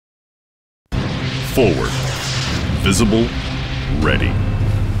forward, visible, ready.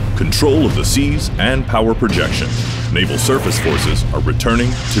 Control of the seas and power projection. Naval surface forces are returning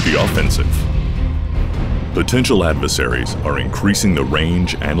to the offensive. Potential adversaries are increasing the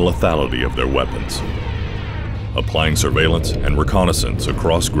range and lethality of their weapons, applying surveillance and reconnaissance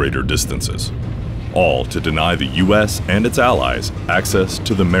across greater distances, all to deny the U.S. and its allies access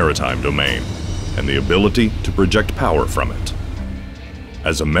to the maritime domain and the ability to project power from it.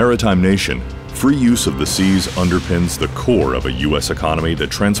 As a maritime nation, free use of the seas underpins the core of a U.S. economy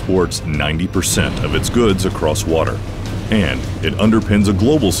that transports 90% of its goods across water, and it underpins a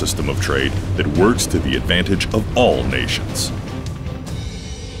global system of trade that works to the advantage of all nations.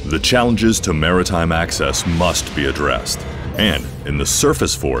 The challenges to maritime access must be addressed, and in the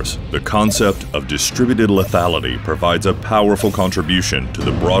surface force, the concept of distributed lethality provides a powerful contribution to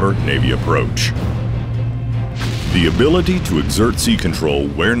the broader Navy approach. The ability to exert sea control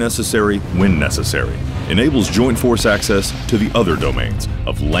where necessary, when necessary, enables joint force access to the other domains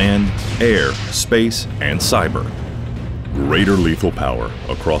of land, air, space, and cyber. Greater lethal power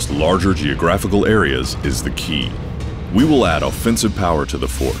across larger geographical areas is the key. We will add offensive power to the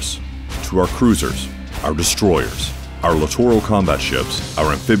force, to our cruisers, our destroyers, our littoral combat ships,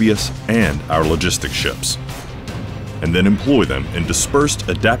 our amphibious, and our logistics ships, and then employ them in dispersed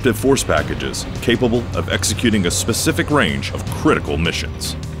adaptive force packages capable of executing a specific range of critical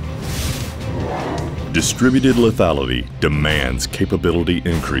missions. Distributed lethality demands capability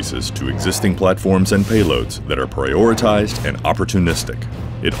increases to existing platforms and payloads that are prioritized and opportunistic.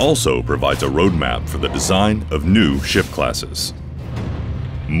 It also provides a roadmap for the design of new ship classes.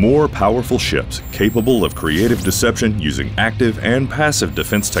 More powerful ships capable of creative deception using active and passive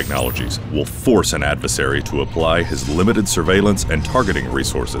defense technologies will force an adversary to apply his limited surveillance and targeting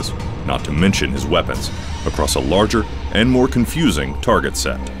resources, not to mention his weapons, across a larger and more confusing target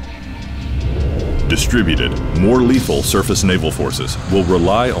set. Distributed, more lethal surface naval forces will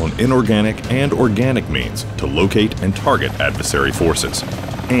rely on inorganic and organic means to locate and target adversary forces,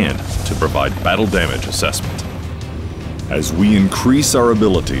 and to provide battle damage assessment. As we increase our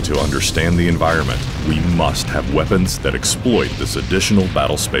ability to understand the environment, we must have weapons that exploit this additional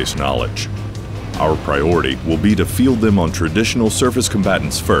battle space knowledge. Our priority will be to field them on traditional surface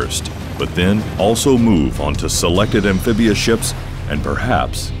combatants first, but then also move on to selected amphibious ships and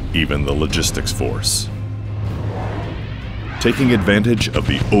perhaps even the logistics force. Taking advantage of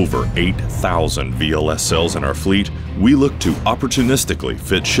the over 8,000 VLS cells in our fleet, we look to opportunistically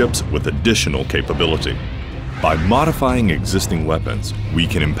fit ships with additional capability. By modifying existing weapons, we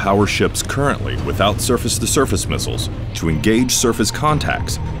can empower ships currently without surface-to-surface missiles to engage surface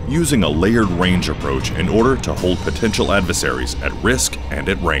contacts using a layered range approach in order to hold potential adversaries at risk and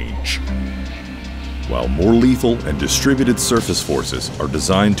at range. While more lethal and distributed surface forces are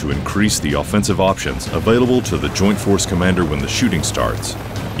designed to increase the offensive options available to the Joint Force Commander when the shooting starts,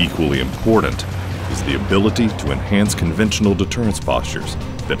 equally important is the ability to enhance conventional deterrence postures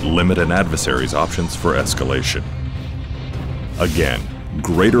that limit an adversary's options for escalation. Again,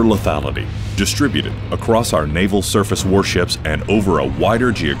 greater lethality, distributed across our naval surface warships and over a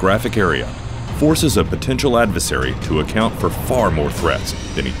wider geographic area, forces a potential adversary to account for far more threats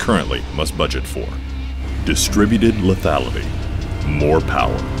than he currently must budget for. Distributed lethality, more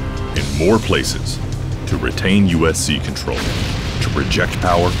power, in more places, to retain U.S. sea control, to project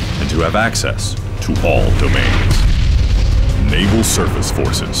power, and to have access to all domains. Naval Surface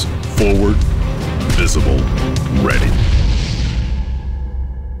Forces, forward, visible, ready.